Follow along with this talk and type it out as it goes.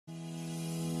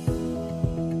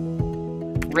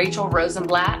Rachel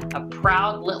Rosenblatt, a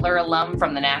proud Littler alum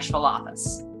from the Nashville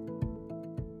office.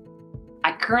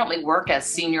 I currently work as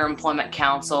Senior Employment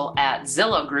Counsel at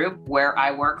Zillow Group, where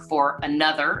I work for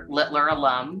another Littler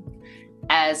alum.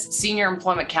 As Senior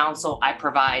Employment Counsel, I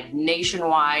provide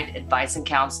nationwide advice and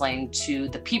counseling to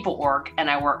the people org, and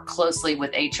I work closely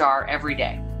with HR every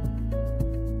day.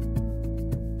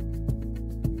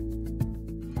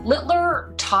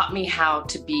 Littler taught me how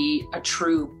to be a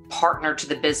true partner to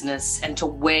the business and to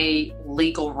weigh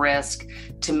legal risk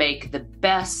to make the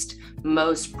best,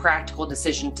 most practical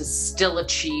decision to still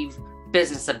achieve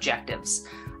business objectives.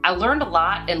 I learned a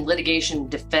lot in litigation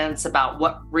defense about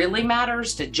what really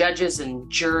matters to judges and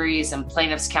juries and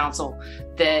plaintiffs' counsel,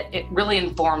 that it really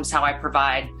informs how I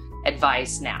provide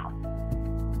advice now.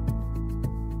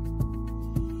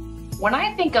 When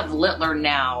I think of Littler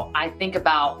now, I think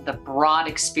about the broad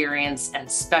experience and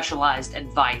specialized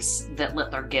advice that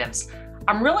Littler gives.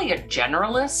 I'm really a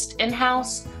generalist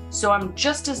in-house, so I'm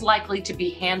just as likely to be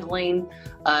handling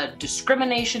a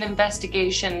discrimination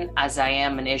investigation as I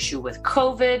am an issue with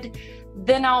COVID.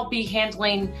 Then I'll be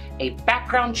handling a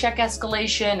background check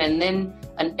escalation and then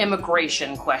an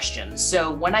immigration question.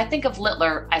 So when I think of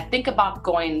Littler, I think about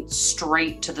going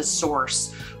straight to the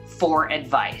source for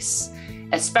advice,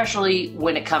 especially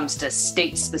when it comes to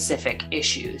state-specific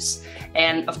issues.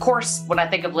 And of course, when I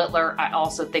think of Littler, I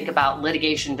also think about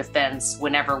litigation defense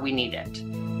whenever we need it.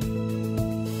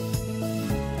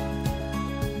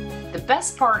 The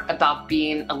best part about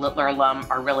being a Littler alum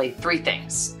are really three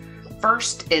things.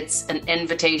 First, it's an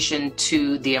invitation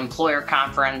to the employer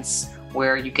conference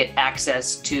where you get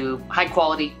access to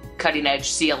high-quality,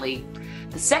 cutting-edge CLE.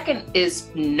 The second is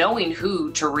knowing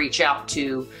who to reach out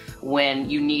to when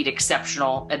you need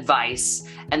exceptional advice.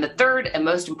 And the third, and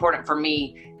most important for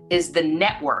me, is the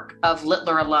network of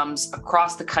Littler alums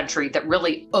across the country that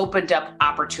really opened up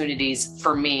opportunities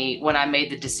for me when I made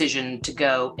the decision to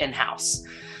go in-house.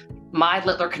 My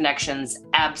Littler connections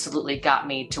absolutely got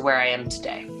me to where I am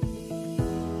today.